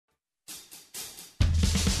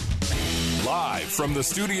Live from the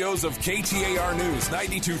studios of KTAR News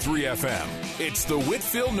 92.3 FM, it's the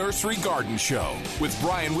Whitfill Nursery Garden Show with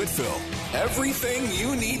Brian Whitfill. Everything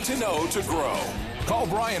you need to know to grow. Call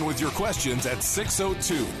Brian with your questions at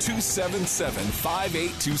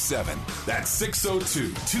 602-277-5827. That's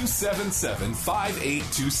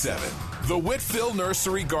 602-277-5827. The Whitfill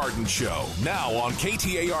Nursery Garden Show, now on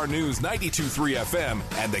KTAR News 92.3 FM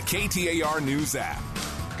and the KTAR News app.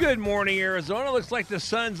 Good morning, Arizona. Looks like the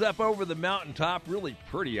sun's up over the mountaintop. Really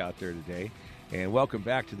pretty out there today. And welcome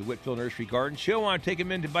back to the Whitfill Nursery Garden Show. I want to take a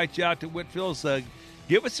minute to invite you out to Whitfill's.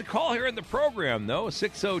 Give us a call here in the program, though,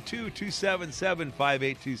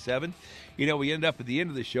 602-277-5827. You know, we end up at the end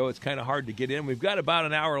of the show. It's kind of hard to get in. We've got about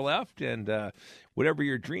an hour left, and whatever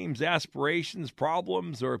your dreams, aspirations,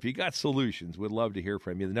 problems, or if you got solutions, we'd love to hear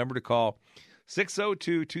from you. The number to call,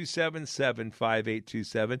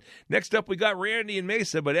 602-277-5827. Next up, we got Randy in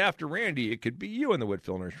Mesa, but after Randy, it could be you in the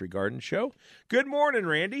Whitfill Nursery Garden Show. Good morning,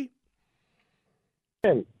 Randy.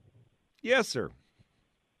 Yes, sir.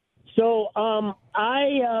 So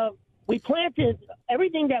we planted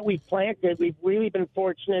everything that we've planted. We've really been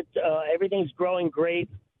fortunate. Everything's growing great,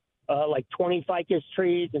 like 20 ficus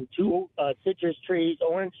trees and 2 citrus trees,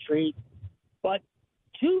 orange trees, but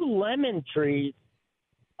 2 lemon trees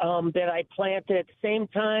that I planted at the same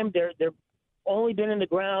time. They're only been in the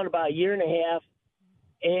ground about a year and a half,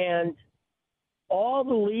 and all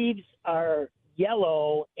the leaves are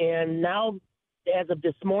yellow, and now, as of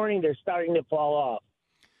this morning, they're starting to fall off.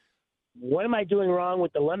 What am I doing wrong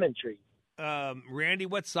with the lemon trees? Randy,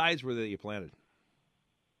 what size were they you planted?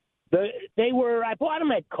 I bought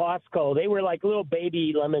them at Costco. They were like little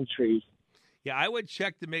baby lemon trees. Yeah, I would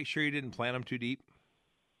check to make sure you didn't plant them too deep.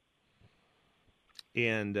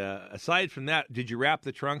 And aside from that, did you wrap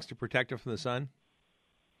the trunks to protect them from the sun?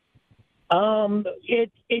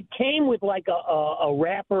 It came with like a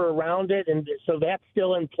wrapper around it, and so that's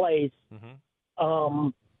still in place. Mm-hmm.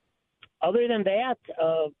 Other than that,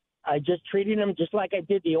 I just treated them just like I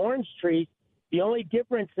did the orange trees. The only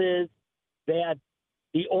difference is that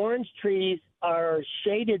the orange trees are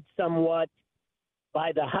shaded somewhat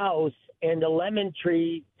by the house, and the lemon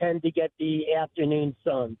trees tend to get the afternoon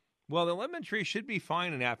sun. Well, the lemon tree should be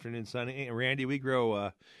fine in afternoon sun. Randy, we've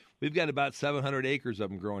got about 700 acres of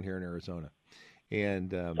them growing here in Arizona.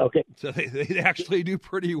 And okay. So they actually do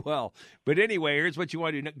pretty well. But anyway, here's what you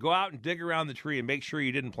want to do. Go out and dig around the tree and make sure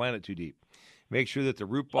you didn't plant it too deep. Make sure that the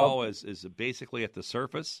root ball is basically at the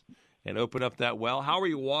surface and open up that well. How are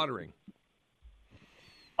you watering?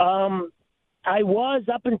 I was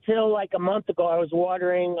up until like a month ago. I was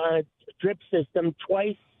watering on a drip system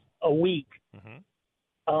twice a week. Mm-hmm.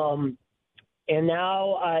 And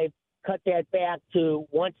now I've cut that back to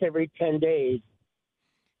once every 10 days.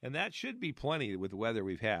 And that should be plenty with the weather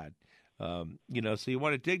we've had. So you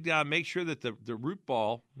want to dig down, make sure that the root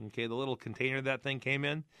ball, okay, the little container that thing came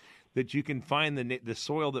in, that you can find the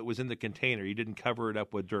soil that was in the container. You didn't cover it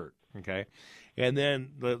up with dirt, okay? And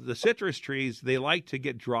then the citrus trees, they like to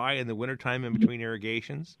get dry in the wintertime in between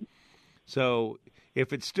irrigations. So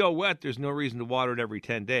if it's still wet, there's no reason to water it every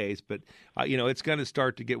 10 days. But, it's going to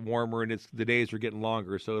start to get warmer, and the days are getting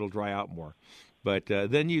longer, so it'll dry out more. But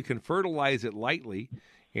then you can fertilize it lightly,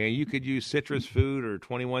 and you could use citrus food or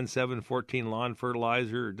 21-7-14 lawn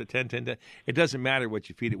fertilizer or 10-10. It doesn't matter what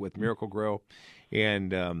you feed it with, Miracle-Gro.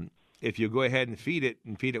 And if you go ahead and feed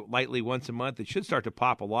it lightly once a month, it should start to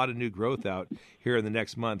pop a lot of new growth out here in the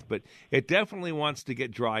next month. But it definitely wants to get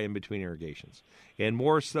dry in between irrigations. And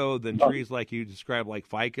more so than trees like you described, like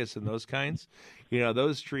ficus and those kinds.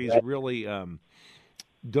 Those trees really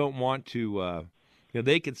don't want to,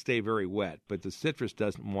 they can stay very wet, but the citrus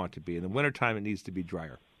doesn't want to be. In the wintertime, it needs to be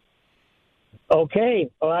drier. Okay.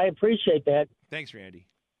 Well, I appreciate that. Thanks, Randy.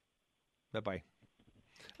 Bye-bye.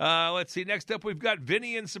 Let's see. Next up, we've got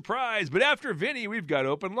Vinny in Surprise. But after Vinny, we've got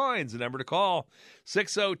open lines. The number to call,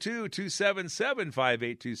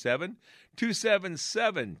 602-277-5827,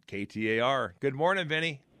 277-KTAR. Good morning,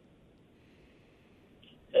 Vinny.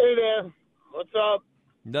 Hey there. What's up?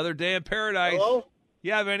 Another day in paradise. Hello?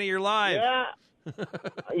 Yeah, Vinny, you're live. Yeah.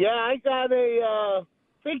 Yeah, I got a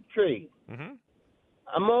fig tree. Mm-hmm.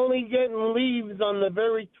 I'm only getting leaves on the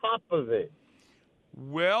very top of it.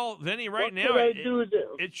 Well, Vinny, right now,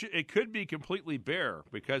 it could be completely bare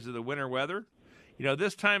because of the winter weather.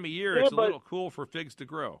 This time of year, it's a little cool for figs to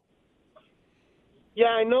grow.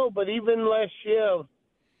 Yeah, I know, but even last year,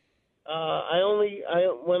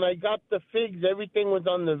 when I got the figs, everything was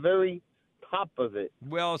on the very top of it.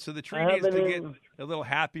 Well, so the tree needs to get a little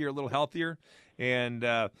happier, a little healthier. And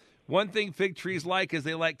one thing fig trees like is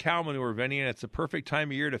they like cow manure, Vinny, and it's a perfect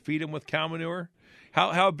time of year to feed them with cow manure.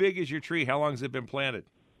 How big is your tree? How long has it been planted?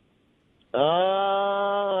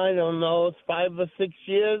 I don't know. It's 5 or 6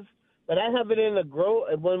 years, but I have it in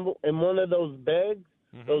in one of those bags,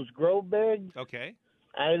 those grow bags. Okay.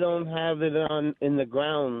 I don't have it in the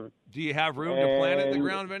ground. Do you have room to plant it in the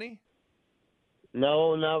ground, Vinny?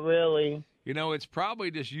 No, not really. You know, it's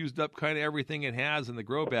probably just used up kind of everything it has in the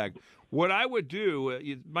grow bag. What I would do,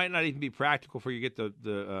 it might not even be practical for you to get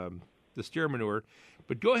the steer manure,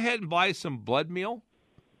 but go ahead and buy some blood meal,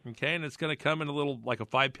 okay? And it's going to come in like a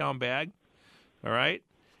 5-pound bag, all right?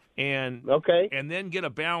 And then get a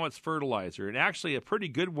balanced fertilizer. And actually a pretty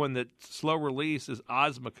good one that's slow release is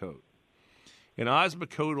Osmocote. And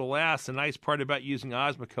Osmocote will last. The nice part about using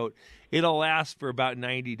Osmocote, it'll last for about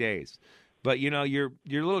 90 days. But, you know, your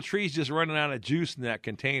little tree's just running out of juice in that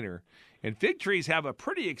container. And fig trees have a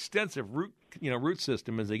pretty extensive root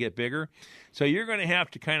system as they get bigger. So you're going to have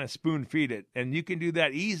to kind of spoon feed it. And you can do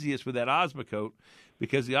that easiest with that Osmocote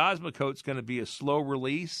because the Osmocote's going to be a slow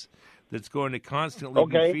release that's going to constantly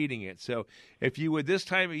be feeding it. So if you would this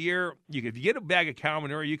time of year, if you get a bag of cow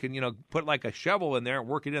manure, you can, put like a shovel in there and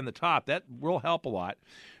work it in the top. That will help a lot.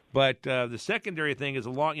 But the secondary thing is a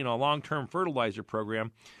long-term fertilizer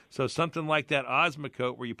program. So something like that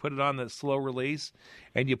Osmocote where you put it on the slow release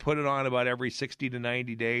and you put it on about every 60 to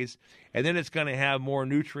 90 days. And then it's going to have more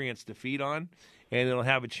nutrients to feed on and it'll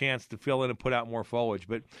have a chance to fill in and put out more foliage.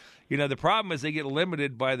 But, the problem is they get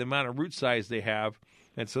limited by the amount of root size they have.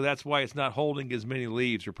 And so that's why it's not holding as many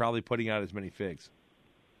leaves or probably putting out as many figs.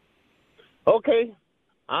 Okay.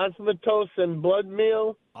 Osmocote and blood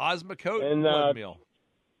meal. Osmocote and blood meal.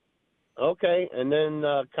 Okay, and then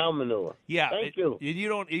cow manure. Yeah, thank you.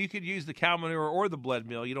 You could use the cow manure or the blood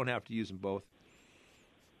meal. You don't have to use them both.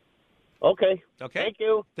 Okay. Thank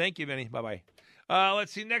you. Thank you, Vinny. Bye bye.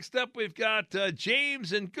 Let's see. Next up, we've got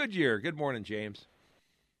James in Goodyear. Good morning, James.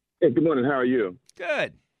 Hey, good morning. How are you?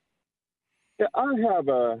 Good. Yeah, I'm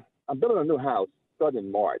building a new house starting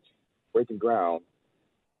in March, breaking ground,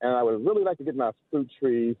 and I would really like to get my fruit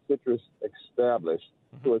tree citrus established.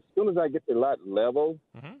 Mm-hmm. So as soon as I get the lot level,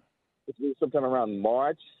 which will be sometime around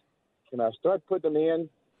March, can I start putting them in,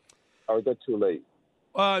 or is that too late?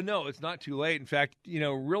 No, it's not too late. In fact,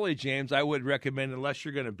 really, James, I would recommend, unless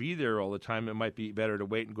you're going to be there all the time, it might be better to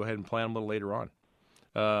wait and go ahead and plant them a little later on.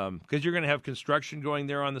 Because you're going to have construction going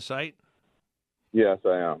there on the site? Yes,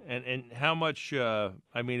 I am. And how much,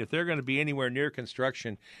 if they're going to be anywhere near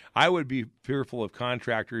construction, I would be fearful of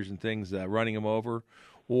contractors and things running them over.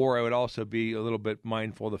 Or I would also be a little bit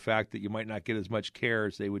mindful of the fact that you might not get as much care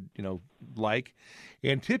as they would, like.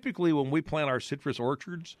 And typically when we plant our citrus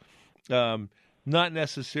orchards, not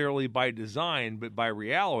necessarily by design, but by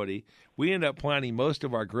reality, we end up planting most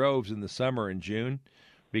of our groves in the summer in June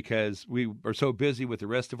because we are so busy with the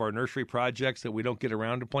rest of our nursery projects that we don't get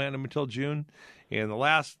around to planting them until June. And the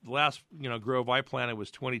last grove I planted was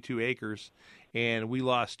 22 acres, and we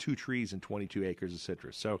lost 2 trees in 22 acres of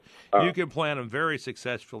citrus. So you can plant them very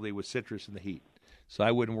successfully with citrus in the heat. So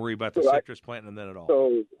I wouldn't worry about the citrus planting them then at all.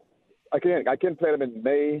 So I can plant them in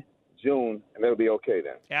May, June, and it'll be okay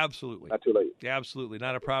then. Absolutely. Not too late. Absolutely.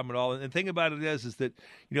 Not a problem at all. And the thing about it is that,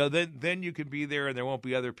 then you can be there and there won't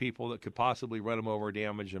be other people that could possibly run them over or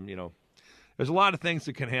damage them. There's a lot of things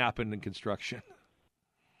that can happen in construction.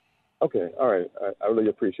 Okay. All right. I really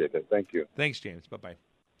appreciate that. Thank you. Thanks, James. Bye-bye.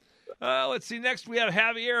 Let's see. Next, we have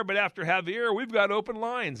Javier. But after Javier, we've got open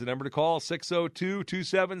lines. The number to call,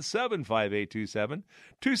 602-277-5827,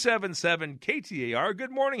 277-KTAR. Good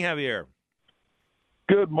morning, Javier.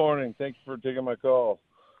 Good morning. Thank you for taking my call.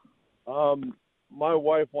 My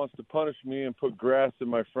wife wants to punish me and put grass in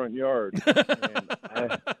my front yard.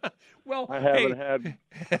 Well, I haven't had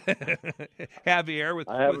Javier.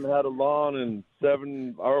 I haven't had a lawn in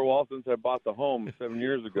since I bought the home 7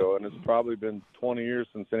 years ago, and it's probably been 20 years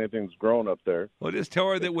since anything's grown up there. Well, just tell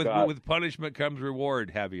her that with punishment comes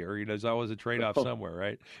reward, Javier. There's always a trade-off somewhere,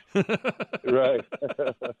 right? Right.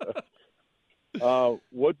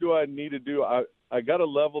 What do I need to do? I got to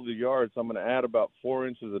level the yard, so I'm going to add about 4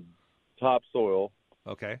 inches of topsoil.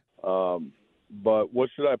 Okay. But what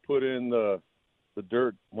should I put in the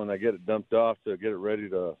dirt when I get it dumped off to get it ready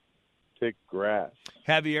to take grass?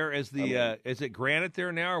 Javier, is it granite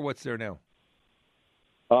there now, or what's there now?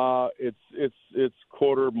 It's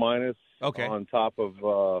quarter minus. Okay. On top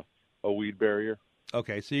of a weed barrier.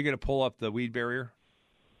 Okay, so you're going to pull up the weed barrier?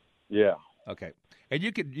 Yeah. Okay, and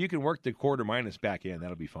you can work the quarter minus back in.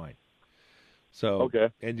 That'll be fine. So okay,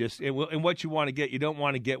 and what you want to get, you don't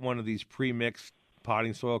want to get one of these pre-mixed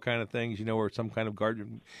potting soil kind of things, or some kind of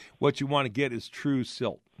garden. What you want to get is true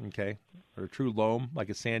silt, okay, or true loam, like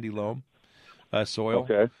a sandy loam. soil.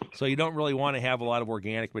 Okay. So you don't really want to have a lot of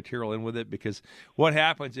organic material in with it, because what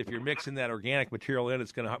happens if you're mixing that organic material in,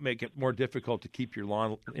 it's going to make it more difficult to keep your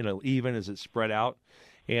lawn, even as it's spread out.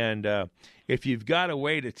 And if you've got a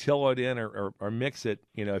way to till it in or mix it,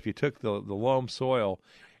 if you took the loam soil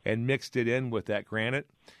and mixed it in with that granite,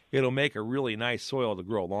 it'll make a really nice soil to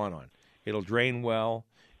grow a lawn on. It'll drain well,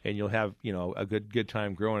 and you'll have, a good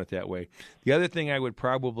time growing it that way. The other thing I would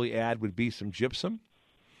probably add would be some gypsum.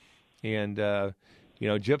 And,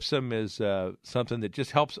 gypsum is something that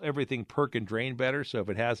just helps everything perk and drain better. So if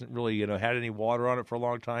it hasn't really, had any water on it for a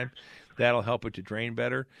long time, that'll help it to drain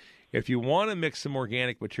better. If you want to mix some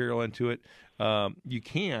organic material into it, you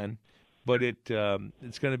can, but it's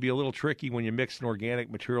going to be a little tricky when you mix an organic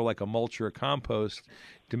material like a mulch or a compost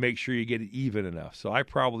to make sure you get it even enough. So I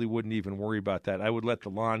probably wouldn't even worry about that. I would let the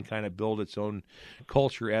lawn kind of build its own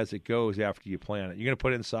culture as it goes after you plant it. You're going to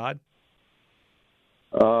put in sod?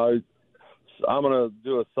 I'm going to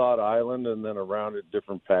do a sod island and then around it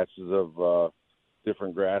different patches of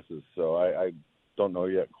different grasses. So I don't know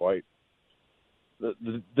yet quite.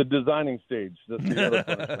 The designing stage. That's the other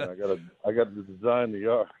fun. I got to design the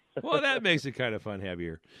yard. Well, that makes it kind of fun,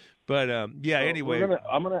 Javier. But anyway,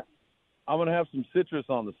 I'm gonna have some citrus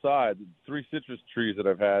on the side. 3 citrus trees that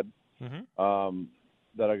I've had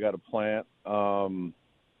that I got to plant. Can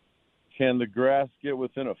the grass get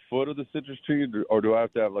within a foot of the citrus tree, or do I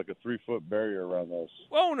have to have like a 3-foot barrier around those?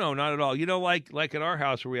 Oh no, not at all. Like at our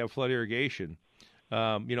house where we have flood irrigation,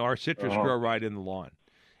 our citrus grow right in the lawn,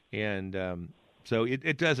 and so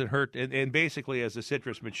it doesn't hurt. And basically, as the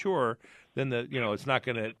citrus mature, then it's not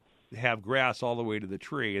going to have grass all the way to the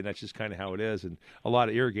tree, and that's just kind of how it is in a lot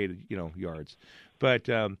of irrigated yards. But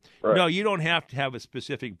right. No, you don't have to have a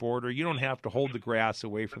specific border. You don't have to hold the grass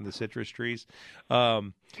away from the citrus trees.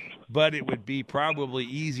 But it would be probably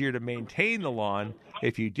easier to maintain the lawn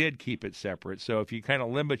if you did keep it separate. So if you kind of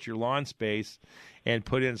limit your lawn space and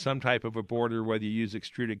put in some type of a border, whether you use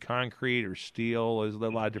extruded concrete or steel, there's a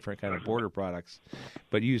lot of different kind of border products,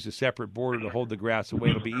 but use a separate border to hold the grass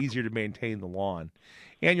away. It'll be easier to maintain the lawn.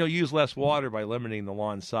 And you'll use less water by limiting the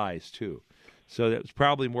lawn size, too. So it's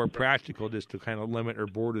probably more practical just to kind of limit or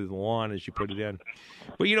border the lawn as you put it in.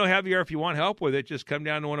 But, Javier, if you want help with it, just come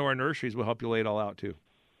down to one of our nurseries. We'll help you lay it all out, too.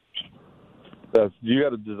 You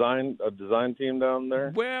got a design team down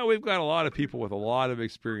there? Well, we've got a lot of people with a lot of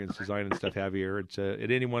experience designing stuff, Javier. It's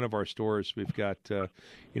at any one of our stores. We've got, a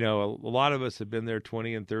lot of us have been there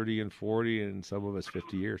 20 and 30 and 40, and some of us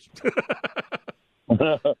 50 years.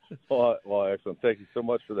 Well, excellent. Thank you so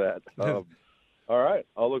much for that. All right.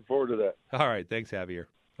 I'll look forward to that. All right. Thanks, Javier.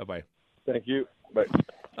 Bye-bye. Thank you. Bye.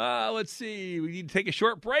 Let's see. We need to take a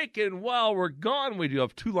short break, and while we're gone, we do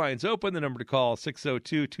have 2 lines open. The number to call,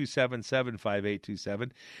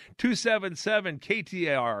 602-277-5827,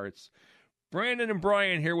 277-KTAR. It's Brandon and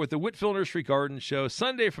Brian here with the Whitfill Nursery Garden Show,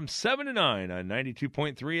 Sunday from 7 to 9 on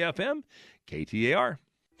 92.3 FM, KTAR.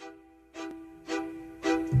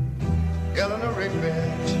 Eleanor Rigby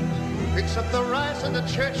picks up the rice in the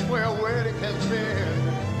church where a wedding has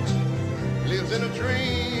been. Lives in a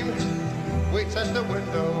dream, waits at the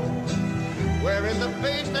window, wearing the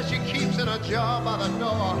face that she keeps in a jar by the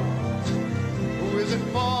door. Who is it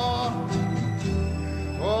for?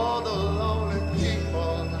 For the lonely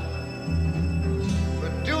people.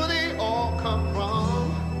 But do they all come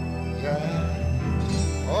from?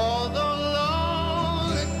 Yeah. All the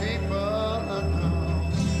lonely people.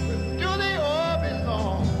 But do they all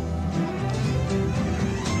belong?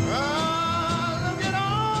 Look at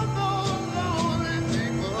all those lonely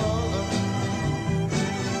people.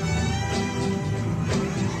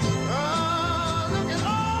 Look at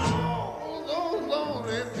all those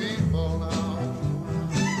lonely people now.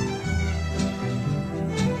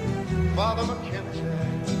 Father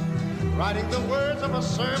McKenzie, writing the words of a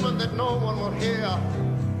sermon that no one will hear.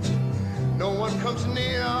 No one comes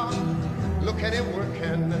near. Look at him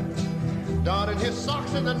working, darting his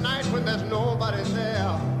socks in the night when there's nobody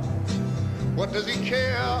there. What does he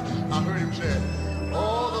care? I heard him say,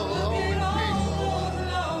 all the lonely people.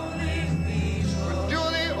 Where do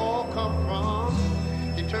they all come from?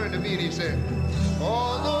 He turned to me and he said,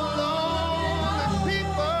 all the lonely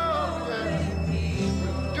people. Where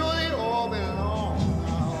do they all belong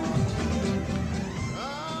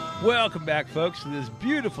now? Welcome back, folks, to this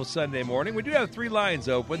beautiful Sunday morning. We do have 3 lines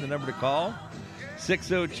open. The number to call,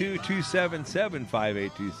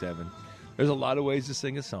 602-277-5827. There's a lot of ways to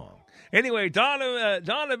sing a song. Anyway,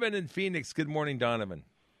 Donovan in Phoenix. Good morning, Donovan.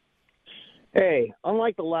 Hey,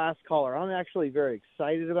 unlike the last caller, I'm actually very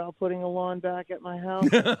excited about putting a lawn back at my house.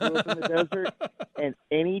 I grew up in the desert, and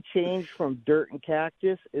any change from dirt and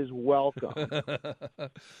cactus is welcome.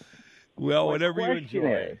 Well, whatever you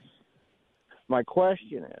enjoy. My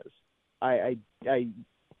question is,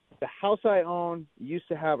 the house I own used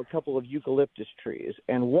to have a couple of eucalyptus trees,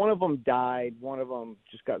 and one of them died. One of them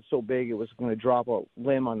just got so big it was going to drop a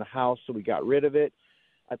limb on the house, so we got rid of it.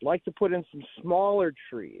 I'd like to put in some smaller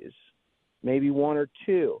trees, maybe one or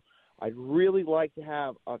two. I'd really like to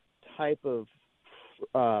have a type of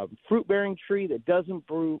fruit-bearing tree that doesn't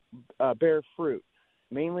bear fruit,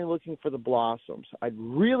 mainly looking for the blossoms. I'd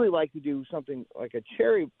really like to do something like a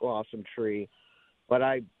cherry blossom tree, but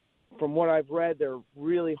from what I've read, they're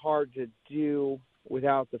really hard to do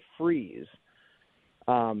without the freeze.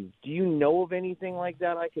 Do you know of anything like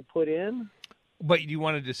that I could put in? But you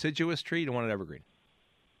want a deciduous tree? You don't want an evergreen?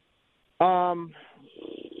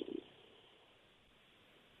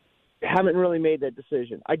 Haven't really made that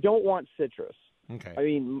decision. I don't want citrus. Okay. I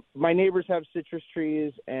mean, my neighbors have citrus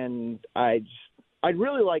trees, and I'd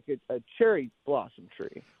really like a cherry blossom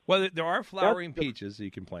tree. Well, there are flowering peaches that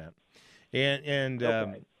you can plant, and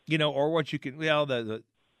okay. Or what you can. Well, the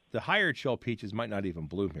higher chill peaches might not even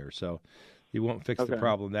bloom here, so you won't fix the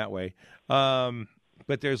problem that way.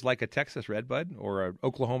 But there's like a Texas redbud or an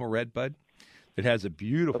Oklahoma redbud that has a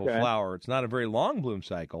beautiful flower. It's not a very long bloom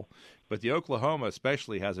cycle, but the Oklahoma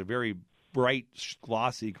especially has a very bright,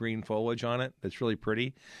 glossy green foliage on it that's really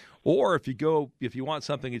pretty. Or if you want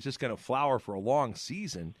something that's just going to flower for a long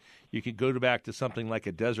season, you could go back to something like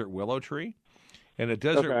a desert willow tree. And a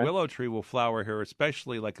desert willow tree will flower here,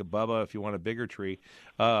 especially like a bubba if you want a bigger tree.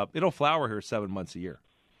 It'll flower here 7 months a year.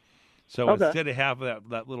 So instead of having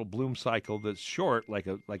that little bloom cycle that's short, like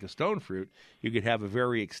a stone fruit, you could have a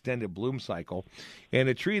very extended bloom cycle. And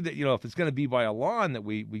a tree that, if it's going to be by a lawn that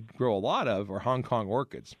we grow a lot of are Hong Kong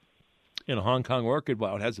orchids. And a Hong Kong orchid,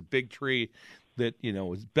 well, it has a big tree that,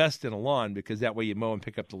 is best in a lawn because that way you mow and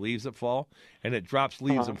pick up the leaves that fall. And it drops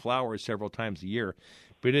leaves and flowers several times a year.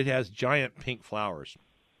 But it has giant pink flowers.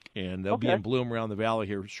 And they'll be in bloom around the valley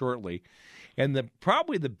here shortly. And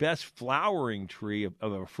probably the best flowering tree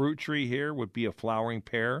of a fruit tree here would be a flowering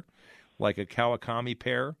pear, like a Kawakami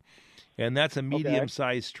pear. And that's a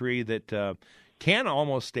medium-sized tree that can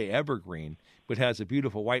almost stay evergreen, but has a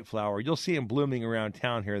beautiful white flower. You'll see them blooming around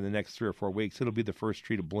town here in the next 3 or 4 weeks. It'll be the first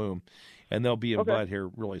tree to bloom, and they'll be in bud here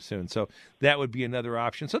really soon. So that would be another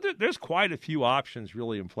option. So there's quite a few options,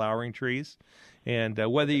 really, in flowering trees. And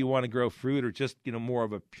whether you want to grow fruit or just, more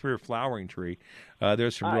of a pure flowering tree,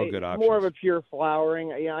 there's some real good options. More of a pure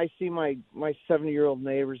flowering. Yeah, I see my 70-year-old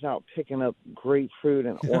neighbors out picking up grapefruit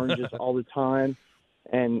and oranges all the time,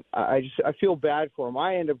 and I feel bad for them.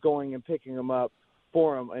 I end up going and picking them up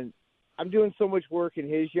for them, and I'm doing so much work in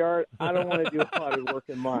his yard. I don't want to do a lot of work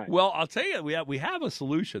in mine. Well, I'll tell you, we have a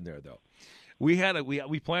solution there, though. We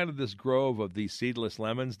planted this grove of these seedless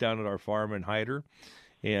lemons down at our farm in Hyder.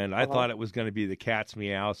 And I thought it was going to be the cat's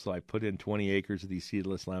meow, so I put in 20 acres of these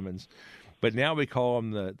seedless lemons. But now we call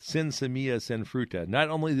them the sin semilla sin fruta. Not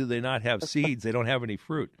only do they not have seeds, they don't have any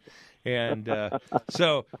fruit. And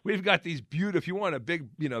so we've got these beautiful, if you want a big,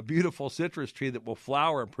 beautiful citrus tree that will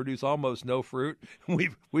flower and produce almost no fruit,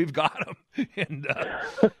 we've got them.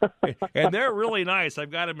 And they're really nice. I've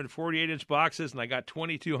got them in 48-inch boxes, and I got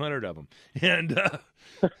 2,200 of them. And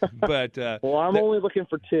well, I'm only looking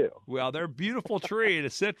for 2. Well, they're a beautiful tree and a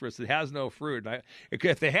citrus that has no fruit.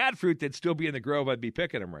 If they had fruit, they'd still be in the grove. I'd be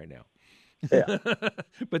picking them right now. Yeah.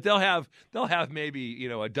 But they'll have maybe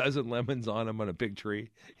a dozen lemons on them on a big tree,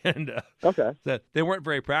 and they weren't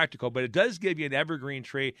very practical. But it does give you an evergreen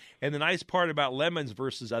tree. And the nice part about lemons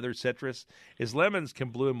versus other citrus is lemons can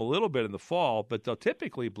bloom a little bit in the fall, but they'll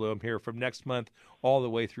typically bloom here from next month all the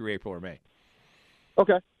way through April or May.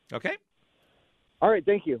 Okay. All right.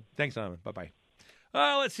 Thank you. Thanks, Simon. Bye-bye.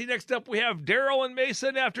 Let's see. Next up, we have Daryl and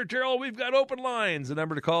Mason. After Daryl, we've got open lines. The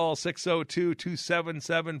number to call,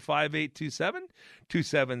 602-277-5827,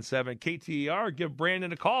 277-KTER. Give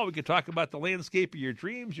Brandon a call. We can talk about the landscape of your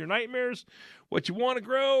dreams, your nightmares, what you want to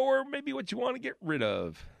grow, or maybe what you want to get rid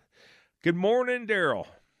of. Good morning, Daryl.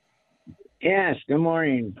 Yes, good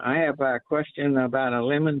morning. I have a question about a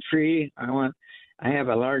lemon tree. I have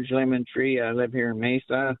a large lemon tree. I live here in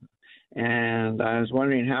Mesa. And I was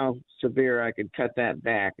wondering how severe I could cut that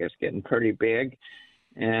back. It's getting pretty big,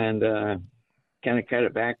 and kind of cut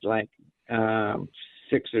it back to like 6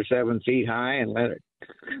 or 7 feet high and let it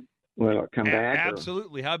come back.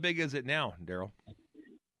 Absolutely. How big is it now, Daryl?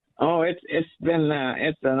 Oh, it's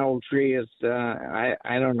an old tree. It's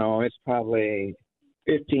I don't know. It's probably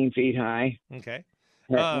 15 feet high. Okay.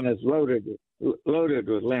 And it's loaded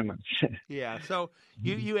with lemons. Yeah, so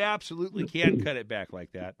you absolutely can cut it back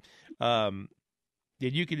like that. And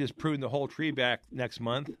you can just prune the whole tree back next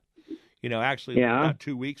month. Actually, about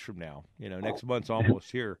 2 weeks from now. Next month's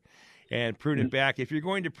almost here. and prune it back. If you're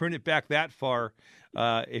going to prune it back that far,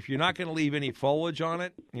 if you're not going to leave any foliage on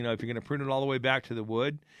it, if you're going to prune it all the way back to the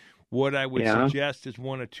wood, what I would suggest is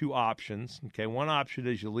one of two options. Okay, one option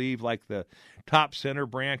is you leave like the top center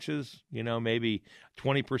branches, maybe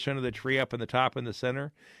 20% of the tree up in the top and the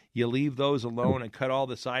center. You leave those alone and cut all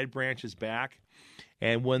the side branches back.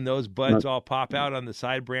 And when those buds all pop out on the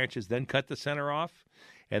side branches, then cut the center off.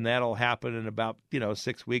 And that'll happen in about,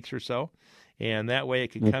 6 weeks or so. And that way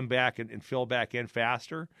it can come back and fill back in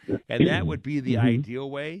faster. And that would be the ideal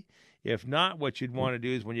way. If not, what you'd want to do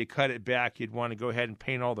is when you cut it back, you'd want to go ahead and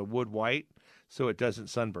paint all the wood white so it doesn't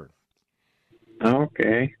sunburn.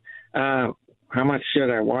 Okay. How much should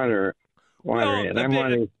I water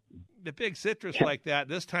it? The big citrus like that,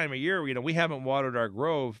 this time of year, we haven't watered our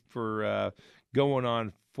grove for going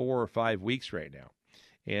on 4 or 5 weeks right now.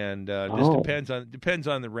 And just depends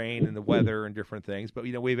on the rain and the weather and different things. But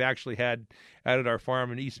we've actually had out at our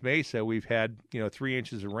farm in East Mesa, we've had 3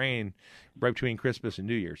 inches of rain right between Christmas and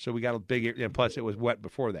New Year's. So we got a big, and plus it was wet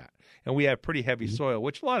before that, and we have pretty heavy soil,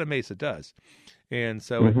 which a lot of Mesa does, and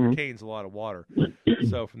so it retains a lot of water.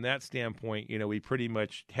 So from that standpoint, we pretty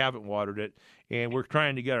much haven't watered it, and we're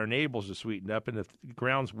trying to get our navels to sweeten up. And if the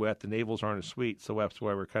ground's wet, the navels aren't as sweet, so that's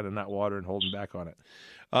why we're kind of not watering, holding back on it.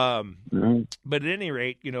 But at any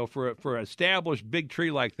rate, for an established big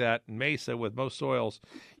tree like that in Mesa with most soils,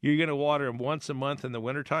 you're going to water them once a month in the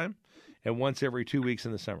wintertime and once every 2 weeks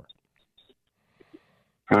in the summer.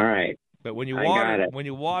 All right. But when you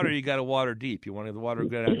water, you got to water deep. You want the water to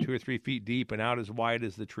go down 2 or 3 feet deep and out as wide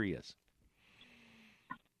as the tree is.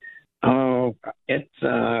 Oh, it's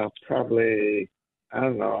probably, I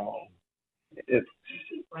don't know, it's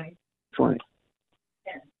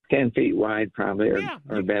 10 feet wide probably,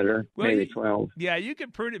 or better, maybe 12. Yeah, you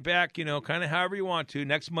can prune it back, kind of however you want to.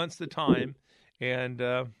 Next month's the time. And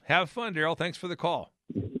have fun, Daryl. Thanks for the call.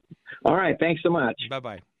 All right, thanks so much.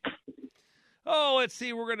 Bye-bye. Oh, let's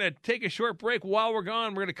see. We're going to take a short break. While we're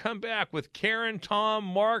gone, we're going to come back with Karen, Tom,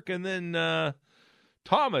 Mark, and then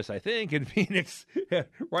Thomas, I think, in Phoenix,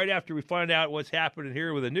 right after we find out what's happening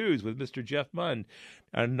here with the news with Mr. Jeff Munn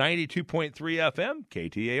on 92.3 FM,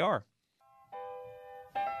 KTAR.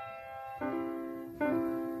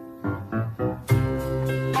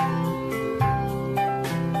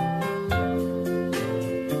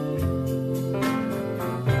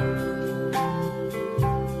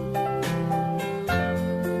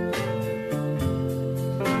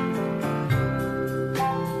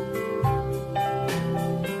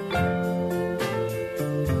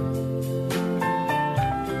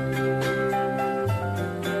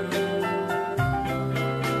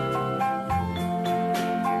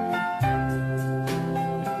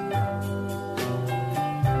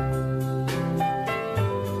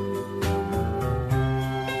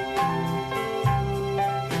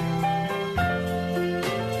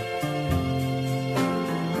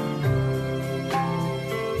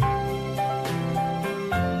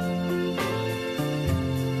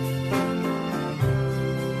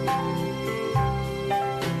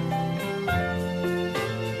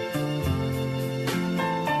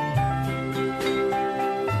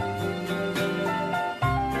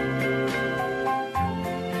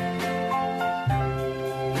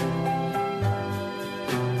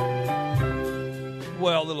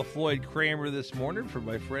 Well, little Floyd Kramer this morning for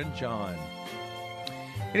my friend John.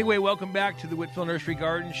 Anyway, welcome back to the Whitfill Nursery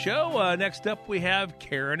Garden Show. Next up, we have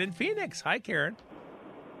Karen in Phoenix. Hi, Karen.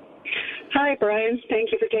 Hi, Brian.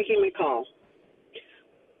 Thank you for taking my call.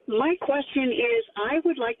 My question is, I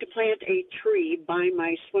would like to plant a tree by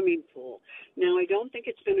my swimming pool. Now, I don't think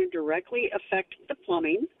it's going to directly affect the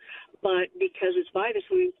plumbing, but because it's by the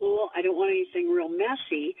swimming pool, I don't want anything real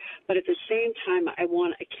messy. But at the same time, I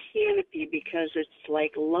want a canopy because it's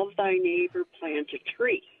like love thy neighbor, plant a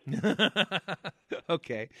tree.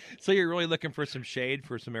 Okay. So you're really looking for some shade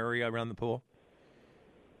for some area around the pool?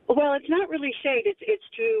 Well, it's not really shade. It's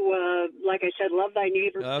to, like I said, love thy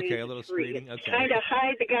neighbor. Okay, a little screening. Okay. Kind of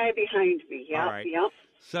hide the guy behind me. Yeah, all right. Yep.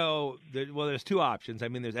 So, there's two options. I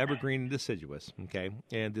mean, there's evergreen and deciduous, okay?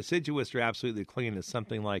 And deciduous are absolutely clean as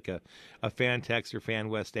something like a Fantex or Fan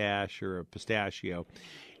West Ash or a pistachio.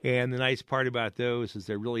 And the nice part about those is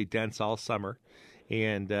they're really dense all summer.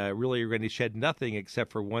 And really you're going to shed nothing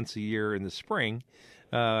except for once a year in the spring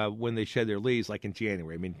when they shed their leaves, like in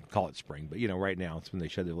January. I mean, call it spring, but, right now it's when they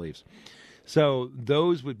shed their leaves. So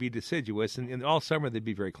those would be deciduous, and all summer they'd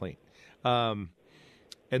be very clean.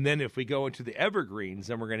 And then if we go into the evergreens,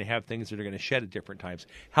 then we're going to have things that are going to shed at different times.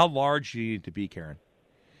 How large do you need to be, Karen?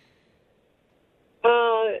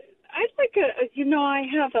 I'd like I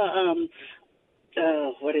have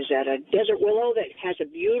what is that? A desert willow that has a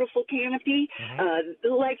beautiful canopy.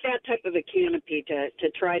 Like that type of a canopy to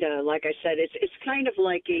try to, like I said, it's kind of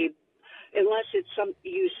like unless it's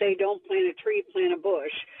you say don't plant a tree, plant a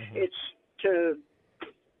bush. It's to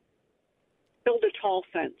build a tall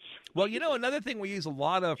fence. Well, another thing we use a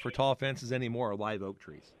lot of for tall fences anymore are live oak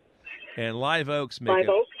trees. And live oaks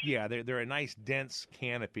they're a nice dense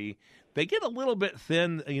canopy. They get a little bit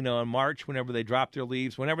thin, in March whenever they drop their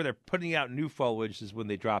leaves. Whenever they're putting out new foliage is when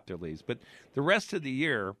they drop their leaves. But the rest of the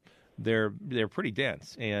year, they're pretty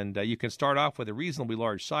dense. And you can start off with a reasonably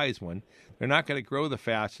large size one. They're not going to grow the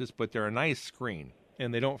fastest, but they're a nice screen.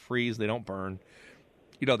 And they don't freeze, they don't burn.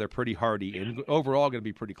 They're pretty hardy and overall going to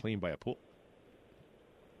be pretty clean by a pool.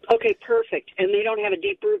 Okay, perfect. And they don't have a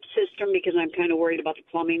deep root system because I'm kind of worried about the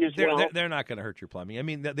plumbing as well. They're not going to hurt your plumbing. I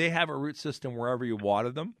mean, they have a root system wherever you water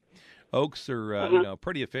them. Oaks are,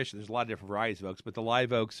 pretty efficient. There's a lot of different varieties of oaks, but the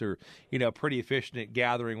live oaks are, pretty efficient at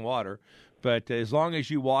gathering water. But as long as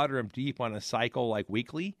you water them deep on a cycle like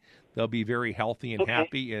weekly, they'll be very healthy and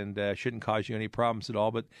happy and shouldn't cause you any problems at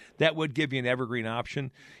all. But that would give you an evergreen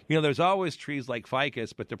option. There's always trees like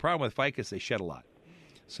ficus, but the problem with ficus, they shed a lot.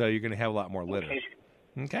 So you're going to have a lot more litter.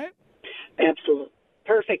 Okay? Absolutely.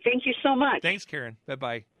 Perfect. Thank you so much. Thanks, Karen.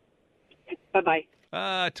 Bye-bye.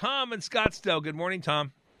 Bye-bye. Tom in Scottsdale. Good morning,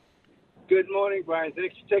 Tom. Good morning, Brian.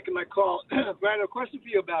 Thanks for taking my call. Brian, a question for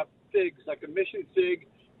you about figs, like a mission fig.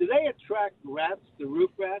 Do they attract rats, the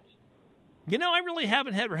roof rats? I really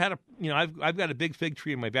haven't ever had I've got a big fig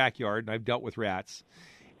tree in my backyard, and I've dealt with rats.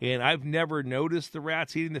 And I've never noticed the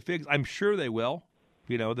rats eating the figs. I'm sure they will.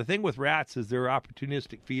 The thing with rats is they're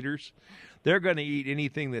opportunistic feeders. They're going to eat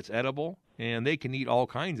anything that's edible, and they can eat all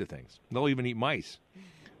kinds of things. They'll even eat mice.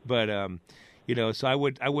 But, so I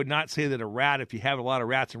would not say that a rat, if you have a lot of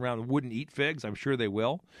rats around, wouldn't eat figs. I'm sure they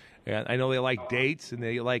will. And I know they like dates, and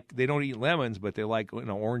they don't eat lemons, but they like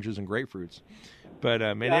oranges and grapefruits. But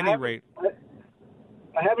at any rate,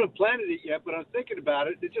 I haven't planted it yet, but I'm thinking about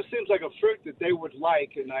it. It just seems like a fruit that they would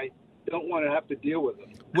like, and I don't want to have to deal with them.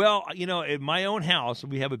 Well, at my own house,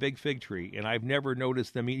 we have a big fig tree, and I've never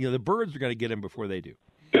noticed them eat. The birds are going to get them before they do.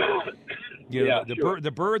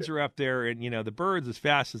 The birds are up there, and the birds, as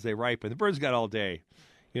fast as they ripen, the birds got all day,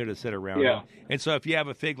 to sit around. Yeah. And so if you have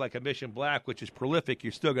a fig like a Mission Black, which is prolific,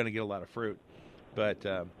 you're still going to get a lot of fruit. But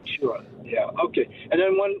sure. Yeah. Okay. And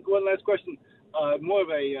then one last question, more of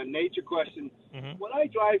a nature question. When I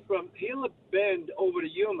drive from Gila Bend over to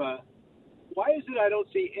Yuma, why is it I don't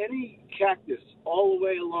see any cactus all the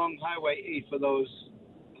way along Highway 8 for those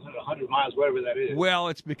 100 miles, whatever that is? Well,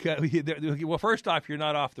 it's because, first off, you're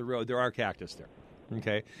not off the road. There are cactus there.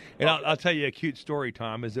 Okay? And I'll tell you a cute story,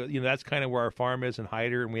 Tom, is that, that's kind of where our farm is in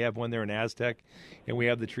Hyder, and we have one there in Aztec, and we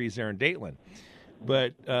have the trees there in Dateland.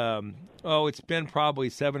 But, it's been probably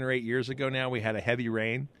 7 or 8 years ago now. We had a heavy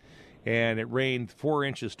rain, and it rained 4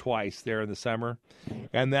 inches twice there in the summer.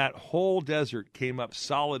 And that whole desert came up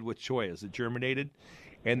solid with choyas. It germinated,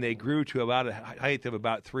 and they grew to about a height of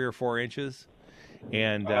about 3 or 4 inches.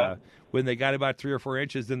 And when they got about 3 or 4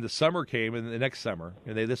 inches, then the summer came, and the next summer.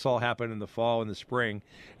 And this all happened in the fall and the spring,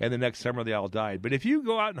 and the next summer they all died. But if you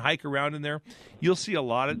go out and hike around in there, you'll see a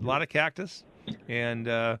lot of cactus. And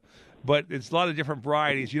but it's a lot of different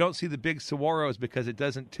varieties. You don't see the big saguaros because it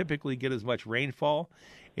doesn't typically get as much rainfall,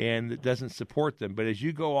 and it doesn't support them. But as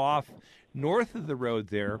you go off north of the road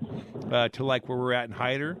there to like where we're at in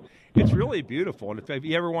Hyder, it's really beautiful. And if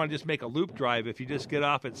you ever want to just make a loop drive, if you just get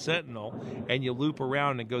off at Sentinel and you loop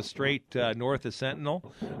around and go straight north of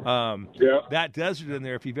Sentinel, that desert in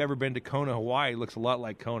there, if you've ever been to Kona, Hawaii, looks a lot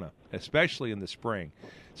like Kona, especially in the spring.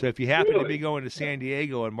 So if you happen to be going to San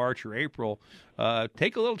Diego in March or April,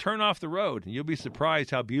 take a little turn off the road, and you'll be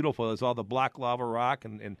surprised how beautiful it is, all the black lava rock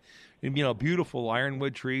and beautiful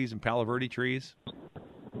ironwood trees and Palo Verde trees.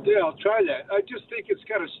 Yeah, I'll try that. I just think it's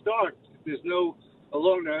kind of stark. There's no,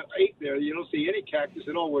 along the 8 there, you don't see any cactus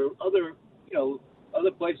at all, where other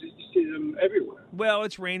places you see them everywhere. Well,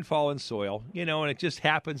 it's rainfall and soil, and it just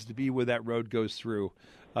happens to be where that road goes through.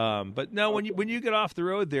 But no, when you get off the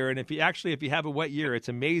road there, and if you have a wet year, it's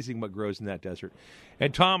amazing what grows in that desert.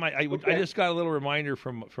 And Tom, I just got a little reminder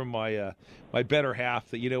from my my better half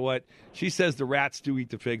that, you know what, she says the rats do eat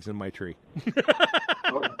the figs in my tree.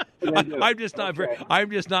 I'm just not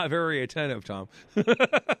very attentive, Tom.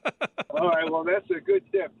 All right, well, that's a good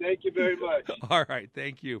tip. Thank you very much. All right,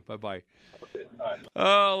 thank you. Bye-bye. Okay, bye.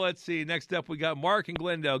 Oh, let's see. Next up, we got Mark in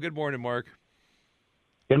Glendale. Good morning, Mark.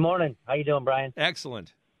 Good morning. How you doing, Brian?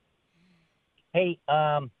 Excellent. Hey,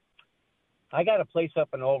 I got a place up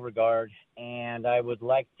in Overgard, and I would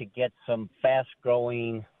like to get some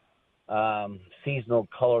fast-growing, seasonal,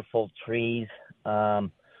 colorful trees.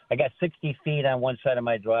 I got 60 feet on one side of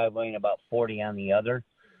my driveway and about 40 on the other.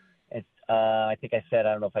 It's I think I said,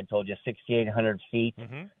 I don't know if I told you, 6,800 feet.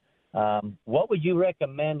 What would you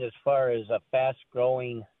recommend as far as a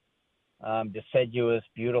fast-growing, deciduous,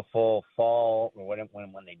 beautiful fall, or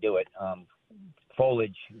when they do it,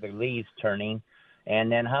 foliage, the leaves turning?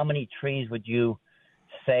 And then how many trees would you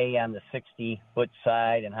say on the 60-foot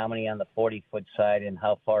side and how many on the 40-foot side, and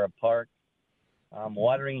how far apart?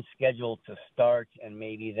 Watering schedule to start, and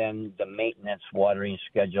maybe then the maintenance watering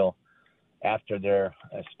schedule after they're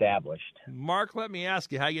established. Mark, let me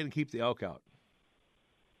ask you, how are you going to keep the elk out?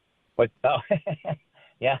 What? Oh,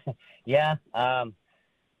 yeah.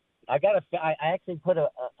 I actually put a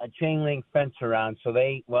chain link fence around, so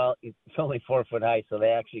it's only 4 foot high, so they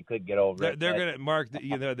actually could get over it. They're going to, Mark,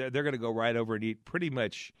 they're going to go right over and eat pretty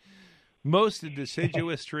much most of the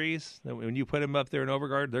deciduous trees. When you put them up there in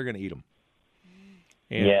overguard, they're going to eat them.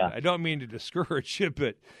 And I don't mean to discourage you,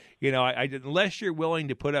 but unless you're willing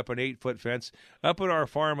to put up an 8-foot fence, up at our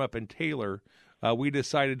farm up in Taylor, we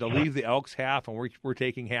decided to leave the elks half, and we're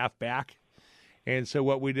taking half back. And so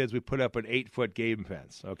what we did is we put up an 8-foot game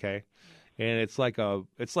fence, okay? And it's like an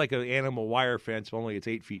animal wire fence, only it's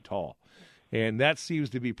 8 feet tall, and that seems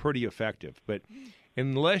to be pretty effective. But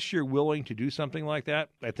unless you're willing to do something like that,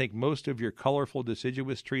 I think most of your colorful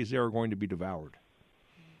deciduous trees there are going to be devoured.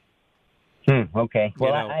 Okay.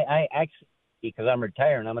 Well, I actually, because I'm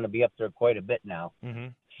retiring, I'm going to be up there quite a bit now. So,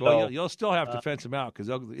 well, you'll still have to fence them out because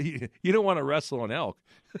you don't want to wrestle an elk.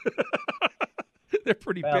 They're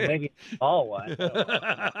pretty big. Maybe a small one.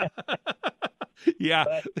 Yeah.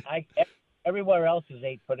 But everywhere else is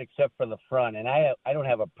 8 foot except for the front, and I don't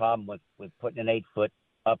have a problem with putting an 8 foot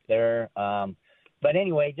up there. But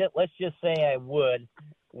anyway, let's just say I would.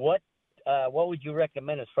 What would you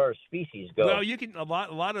recommend as far as species go? Well, you can a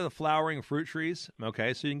lot of the flowering fruit trees.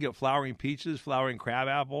 Okay, so you can get flowering peaches, flowering crab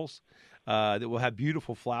apples that will have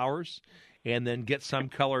beautiful flowers, and then get some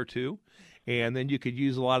color too. And then you could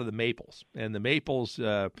use a lot of the maples. And the maples,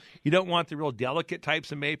 you don't want the real delicate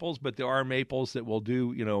types of maples, but there are maples that will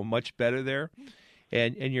do much better there.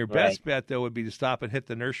 And your best bet though would be to stop and hit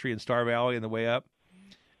the nursery in Star Valley on the way up.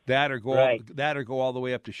 That or go all the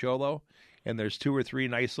way up to Show Low. And there's 2 or 3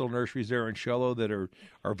 nice little nurseries there in Show Low that are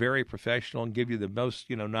very professional and give you the most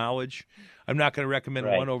knowledge. I'm not going to recommend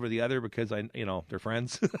one over the other because they're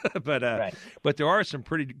friends, but there are some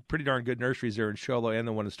pretty darn good nurseries there in Show Low and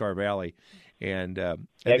the one in Star Valley, and they'll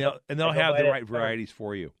have the right varieties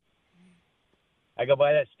for you. I go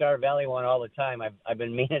by that Star Valley one all the time. I've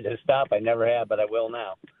been meaning to stop. I never have, but I will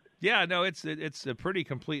now. Yeah, no, it's a pretty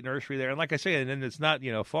complete nursery there, and like I say, and it's not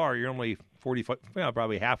far. You're only 45,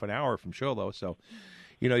 probably half an hour from Show Low, so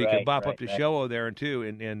you can bop up to Show Low there too.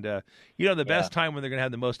 And the best time when they're going to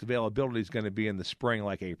have the most availability is going to be in the spring,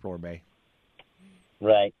 like April or May.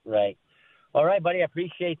 Right. All right, buddy. I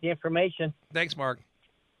appreciate the information. Thanks, Mark.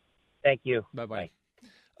 Thank you. Bye.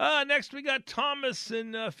 Next, we got Thomas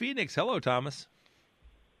in Phoenix. Hello, Thomas.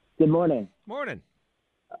 Good morning. Morning.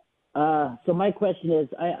 So my question is,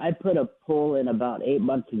 I put a pole in about 8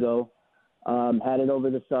 months ago, had it over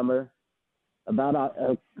the summer.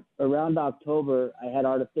 About around October, I had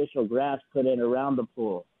artificial grass put in around the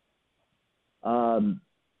pool.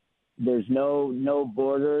 There's no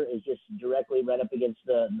border; it's just directly right up against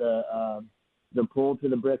the pool to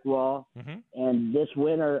the brick wall. And this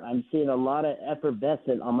winter, I'm seeing a lot of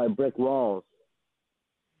effervescent on my brick walls.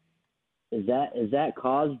 Is that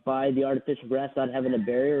caused by the artificial grass not having a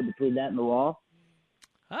barrier between that and the wall?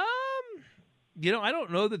 I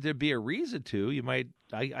don't know that there'd be a reason to. You might,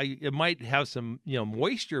 it might have some,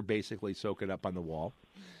 moisture basically soaking up on the wall,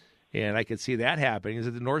 and I could see that happening. Is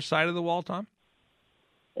it the north side of the wall, Tom?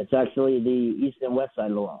 It's actually the east and west side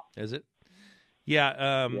of the wall. Is it?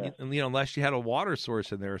 Yeah. Unless you had a water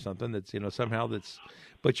source in there or something that's, somehow that's.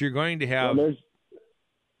 But you're going to have. Well,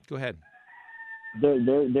 go ahead.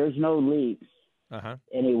 There's no leaks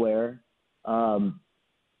anywhere. I'm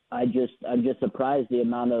just surprised the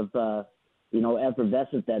amount of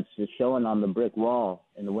effervescence that's just showing on the brick wall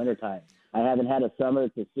in the wintertime. I haven't had a summer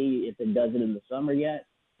to see if it does it in the summer yet,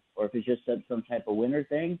 or if it's just some type of winter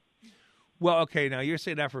thing. Well, okay, now you're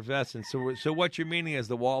saying effervescence. So what you're meaning is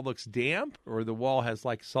the wall looks damp, or the wall has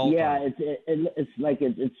like salt? Yeah, on it? It's like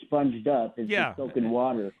it's sponged up. It's just soaking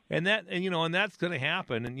water. And that's going to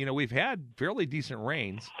happen. And we've had fairly decent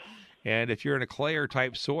rains, and if you're in a clay or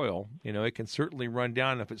type soil, it can certainly run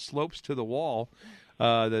down. If it slopes to the wall,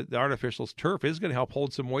 the artificial turf is going to help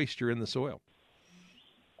hold some moisture in the soil.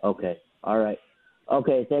 Okay. All right.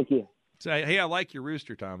 Okay. Thank you. So, hey, I like your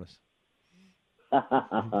rooster, Thomas.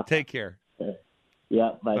 Take care.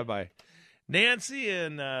 Yeah. Bye. Bye-bye. Nancy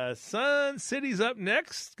in Sun City's up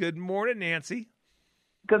next. Good morning, Nancy.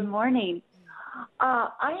 Good morning.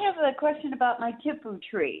 I have a question about my tipu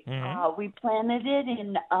tree. We planted it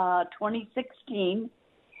in 2016,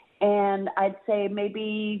 and I'd say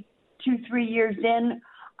maybe 2-3 years in,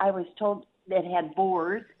 I was told it had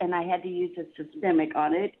borers, and I had to use a systemic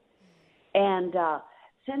on it. And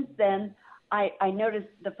since then, I noticed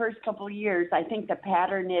the first couple of years, I think the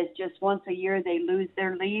pattern is just once a year they lose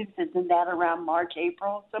their leaves. Isn't that around March,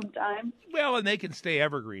 April sometime? Well, and they can stay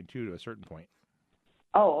evergreen, too, to a certain point.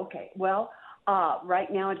 Oh, okay. Well,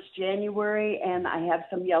 right now it's January, and I have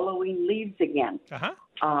some yellowing leaves again.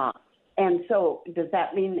 And so does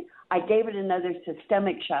that mean I gave it another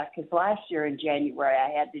systemic shot? Because last year in January I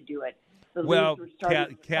had to do it. Well,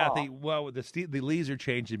 Kathy, the leaves are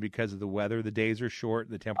changing because of the weather. The days are short,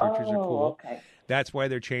 the temperatures are cool. Okay. That's why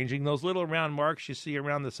they're changing. Those little round marks you see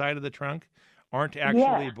around the side of the trunk aren't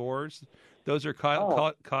actually borers. Those are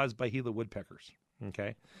caused by Gila woodpeckers.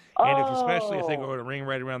 Okay, and especially if they go to ring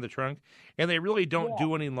right around the trunk, and they really don't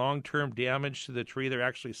do any long-term damage to the tree. They're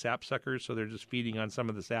actually sap suckers, so they're just feeding on some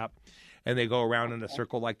of the sap, and they go around in a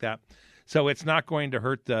circle like that. So it's not going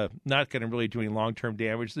to not going to really do any long-term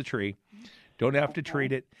damage to the tree. Don't have to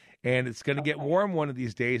treat it, and it's going to get warm one of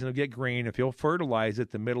these days, and it'll get green. If you'll fertilize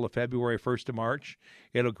it the middle of February, 1st of March,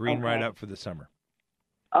 it'll green right up for the summer.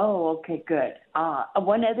 Oh, okay, good.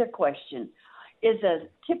 One other question. Is a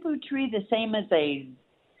tipu tree the same as a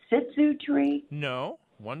sitsu tree? No.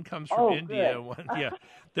 One comes from India. One,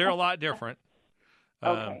 they're a lot different.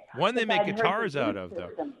 One they make guitars out of, though.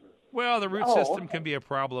 Well, the root system can be a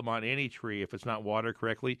problem on any tree if it's not watered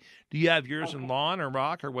correctly. Do you have yours in lawn or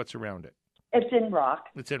rock, or what's around it? It's in rock.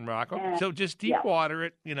 It's in rock. Okay. So just deep water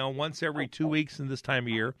it, once every 2 weeks in this time of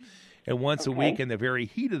year, and once a week in the very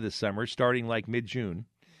heat of the summer, starting like mid-June.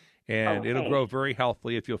 And it'll grow very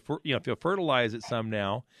healthily if you'll fertilize it some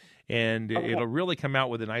now, and it'll really come out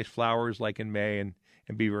with the nice flowers like in May and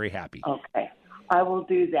be very happy. Okay, I will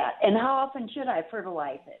do that. And how often should I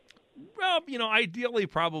fertilize it? Well, ideally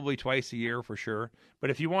probably twice a year for sure. But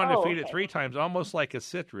if you want to feed it 3 times, almost like a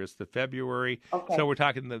citrus, the February. Okay. So we're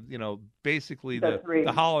talking basically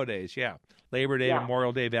the holidays. Yeah, Labor Day,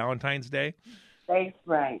 Memorial Day, Valentine's Day.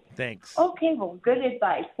 Right. Thanks. Okay, well, good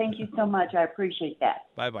advice. Thank you so much. I appreciate that.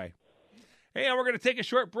 Bye-bye. Hey, and we're going to take a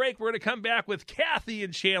short break. We're going to come back with Kathy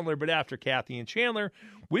and Chandler. But after Kathy and Chandler,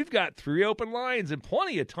 we've got 3 open lines and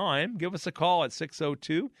plenty of time. Give us a call at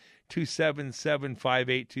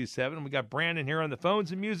 602-277-5827. We got Brandon here on the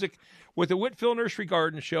phones and music with the Whitfill Nursery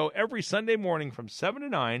Garden Show every Sunday morning from 7 to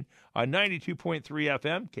 9 on 92.3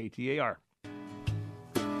 FM KTAR.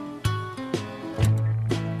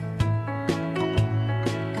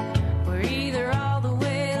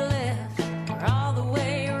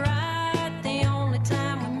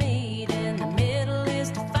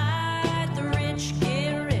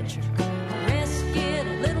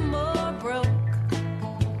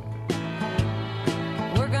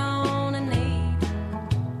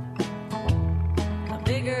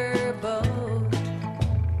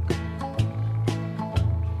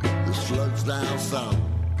 Down south,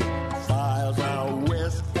 fires out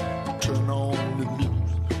west, turn on the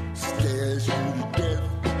news, scares you to death.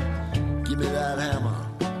 Give me that hammer,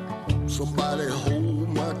 somebody hold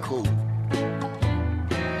my coat.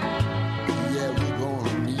 Yeah, we're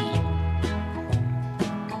gonna need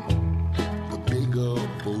the bigger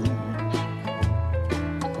boat.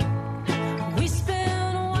 We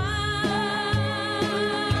spent a while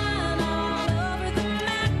all over the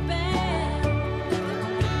map bed.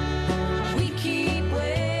 Keep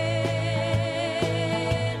waiting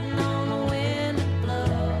on the wind to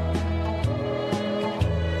blow.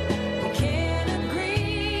 We can't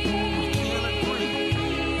agree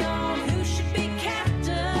on who should be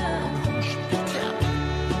captain.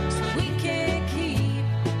 So we can't keep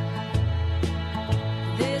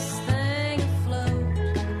this thing afloat.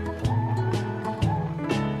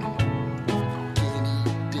 Can't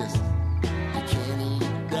eat this, you can't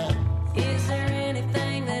eat that. Is there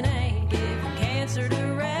anything that ain't cancer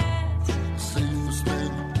to rats? Safest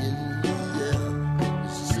thing in the air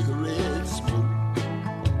is cigarette smoke.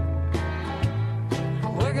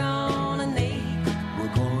 We're gonna need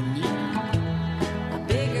a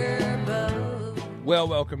bigger boat. Well,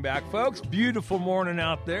 welcome back, folks. Beautiful morning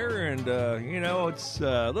out there, and it's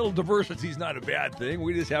a little diversity is not a bad thing.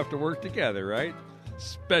 We just have to work together, right?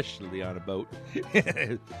 Especially on a boat.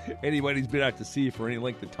 Anybody who's been out to sea for any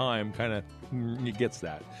length of time kind of gets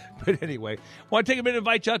that. But anyway, want to take a minute and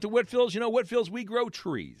invite you out to Whitfill's. Whitfill's, we grow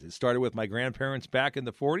trees. It started with my grandparents back in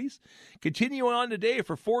the 40s. Continuing on today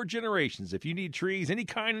for 4 generations. If you need trees, any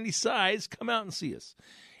kind, any size, come out and see us.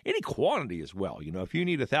 any quantity as well. If you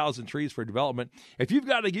need 1,000 trees for development, if you've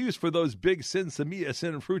got a use for those big Sinsemilla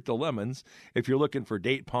sin fruta lemons, if you're looking for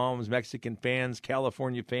date palms, Mexican fans,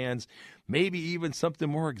 California fans, maybe even something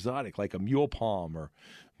more exotic like a mule palm, or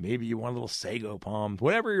maybe you want a little sago palm,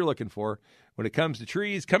 whatever you're looking for. When it comes to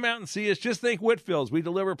trees, come out and see us. Just think Whitfill's. We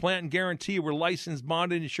deliver, plant, and guarantee. We're licensed,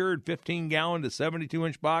 bonded, insured, 15-gallon to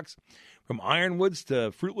 72-inch box. From ironwoods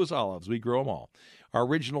to fruitless olives, we grow them all. Our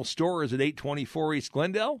original store is at 824 East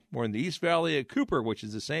Glendale. We're in the East Valley at Cooper, which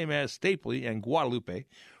is the same as Stapley and Guadalupe,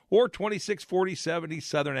 or 2640 East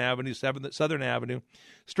Southern Avenue,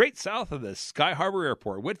 straight south of the Sky Harbor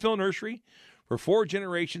Airport. Whitfill Nursery, for 4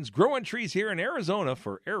 generations, growing trees here in Arizona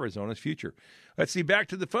for Arizona's future. Let's see, back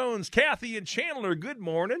to the phones. Kathy and Chandler, good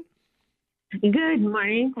morning. Good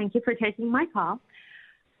morning. Thank you for taking my call.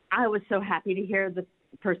 I was so happy to hear the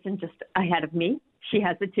person just ahead of me. She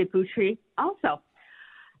has a tipu tree also.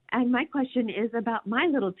 And my question is about my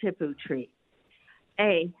little tipu tree.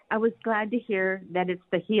 I was glad to hear that it's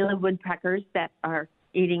the Gila woodpeckers that are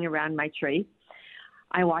eating around my tree.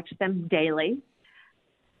 I watch them daily.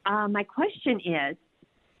 My question is,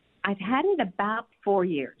 I've had it about 4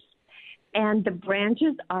 years, and the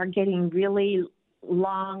branches are getting really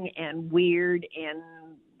long and weird and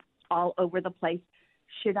all over the place.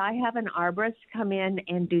 Should I have an arborist come in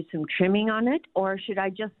and do some trimming on it, or should I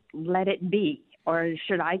just let it be? Or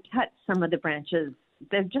should I cut some of the branches?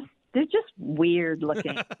 They're just weird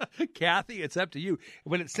looking. Kathy, it's up to you.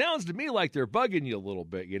 But it sounds to me like they're bugging you a little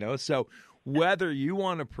bit, So whether you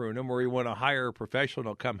want to prune them or you want to hire a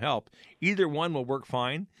professional to come help, either one will work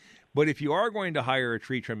fine. But if you are going to hire a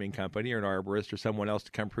tree trimming company or an arborist or someone else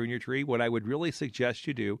to come prune your tree, what I would really suggest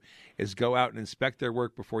you do is go out and inspect their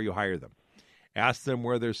work before you hire them. Ask them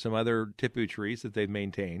where there's some other tipu trees that they've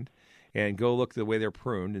maintained, and go look the way they're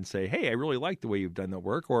pruned and say, hey, I really like the way you've done the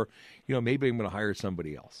work, or, maybe I'm going to hire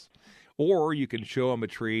somebody else. Or you can show them a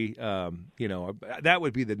tree, that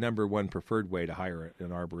would be the number one preferred way to hire an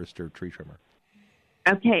arborist or tree trimmer.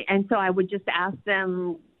 Okay, and so I would just ask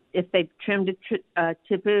them if they've trimmed a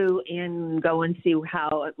tipu and go and see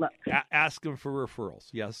how it looks. Ask them for referrals.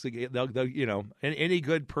 Yes, they'll any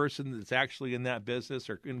good person that's actually in that business,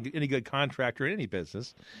 or any good contractor in any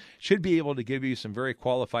business, should be able to give you some very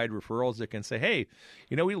qualified referrals that can say, hey,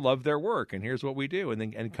 we love their work, and here's what we do, and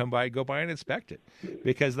then go by and inspect it.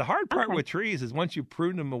 Because the hard part with trees is once you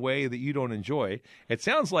prune them away that you don't enjoy, it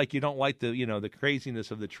sounds like you don't like the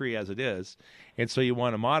craziness of the tree as it is, and so you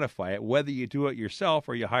want to modify it. Whether you do it yourself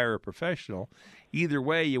or you hire a professional, either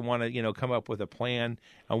way you want to come up with a plan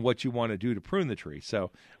on what you want to do to prune the tree. So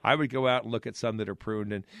I would go out and look at some that are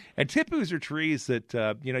pruned, and tipus are trees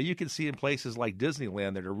that you can see in places like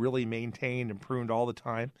Disneyland that are really maintained and pruned all the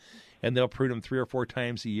time, and they'll prune them 3 or 4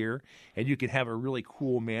 times a year, and you can have a really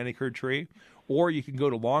cool manicured tree. Or you can go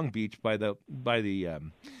to Long Beach by the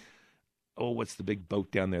what's the big boat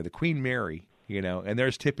down there, the Queen Mary, and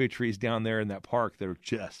there's tipu trees down there in that park that are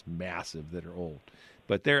just massive, that are old.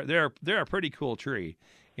 But they're a pretty cool tree,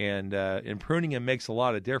 and pruning them makes a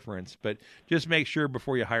lot of difference. But just make sure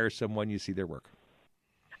before you hire someone you see their work.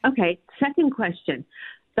 Okay. Second question: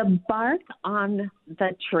 the bark on the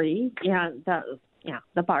tree,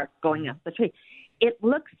 the bark going up the tree, it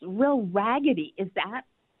looks real raggedy. Is that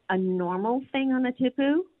a normal thing on a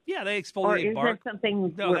tipu? Yeah, they exfoliate or is bark. There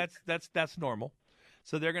something? No, that's normal.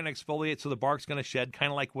 So they're going to exfoliate, so the bark's going to shed,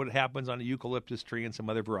 kind of like what happens on a eucalyptus tree and some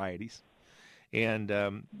other varieties. And,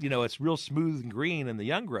 it's real smooth and green in the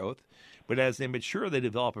young growth, but as they mature, they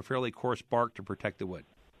develop a fairly coarse bark to protect the wood.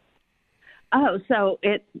 Oh, so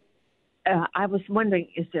I was wondering,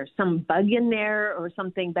 is there some bug in there or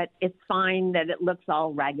something, but it's fine that it looks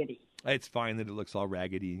all raggedy? It's fine that it looks all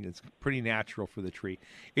raggedy. It's pretty natural for the tree.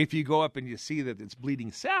 If you go up and you see that it's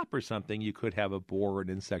bleeding sap or something, you could have a borer or an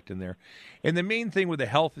insect in there. And the main thing with the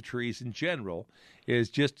health of trees in general is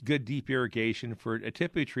just good deep irrigation. For a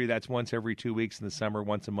tipu tree, that's once every 2 weeks in the summer,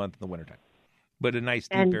 once a month in the wintertime. But a nice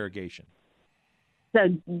deep irrigation. So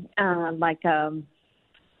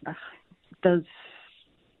those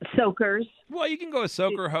soakers. Well, you can go a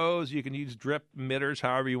soaker hose. You can use drip emitters,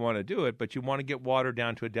 however you want to do it. But you want to get water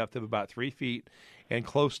down to a depth of about 3 feet and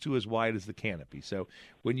close to as wide as the canopy. So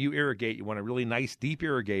when you irrigate, you want a really nice deep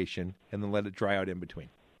irrigation and then let it dry out in between.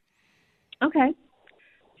 Okay.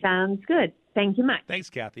 Sounds good. Thank you much. Thanks,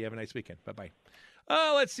 Kathy. Have a nice weekend. Bye-bye.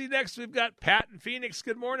 Let's see. Next, we've got Pat in Phoenix.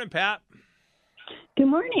 Good morning, Pat. Good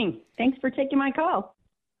morning. Thanks for taking my call.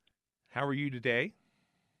 How are you today?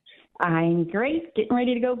 I'm great. Getting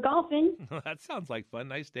ready to go golfing. That sounds like fun.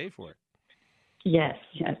 Nice day for it. Yes.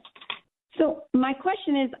 So my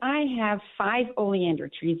question is, I have 5 oleander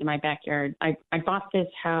trees in my backyard. I bought this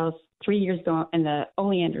house 3 years ago, and the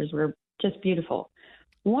oleanders were just beautiful.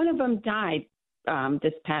 One of them died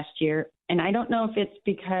this past year, and I don't know if it's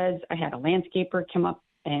because I had a landscaper come up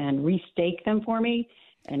and restake them for me,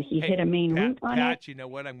 and he hit a main root on it. Pat, you know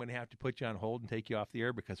what? I'm going to have to put you on hold and take you off the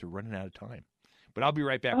air because we're running out of time. But I'll be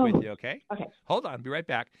right back with you, okay? Okay. Hold on. I'll be right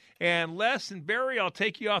back. And Les and Barry, I'll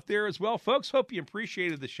take you off there as well. Folks, hope you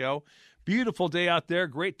appreciated the show. Beautiful day out there.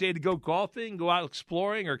 Great day to go golfing, go out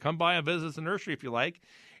exploring, or come by and visit the nursery if you like.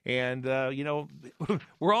 And,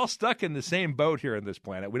 we're all stuck in the same boat here on this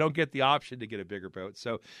planet. We don't get the option to get a bigger boat.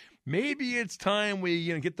 So maybe it's time we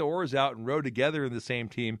get the oars out and row together in the same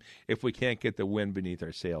team if we can't get the wind beneath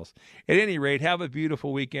our sails. At any rate, have a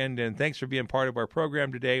beautiful weekend, and thanks for being part of our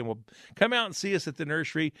program today. And we'll come out and see us at the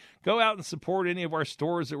nursery. Go out and support any of our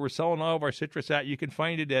stores that we're selling all of our citrus at. You can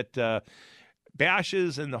find it at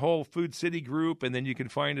Bash's and the Whole Food City group, and then you can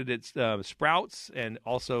find it at Sprouts and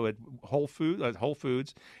also at Whole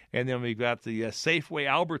Foods, and then we've got the Safeway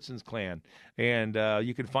Albertsons clan, and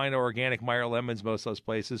you can find our organic Meyer lemons most of those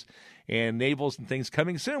places, and Navels and things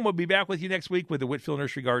coming soon. We'll be back with you next week with the Whitfill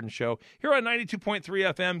Nursery Garden Show here on 92.3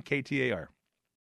 FM KTAR.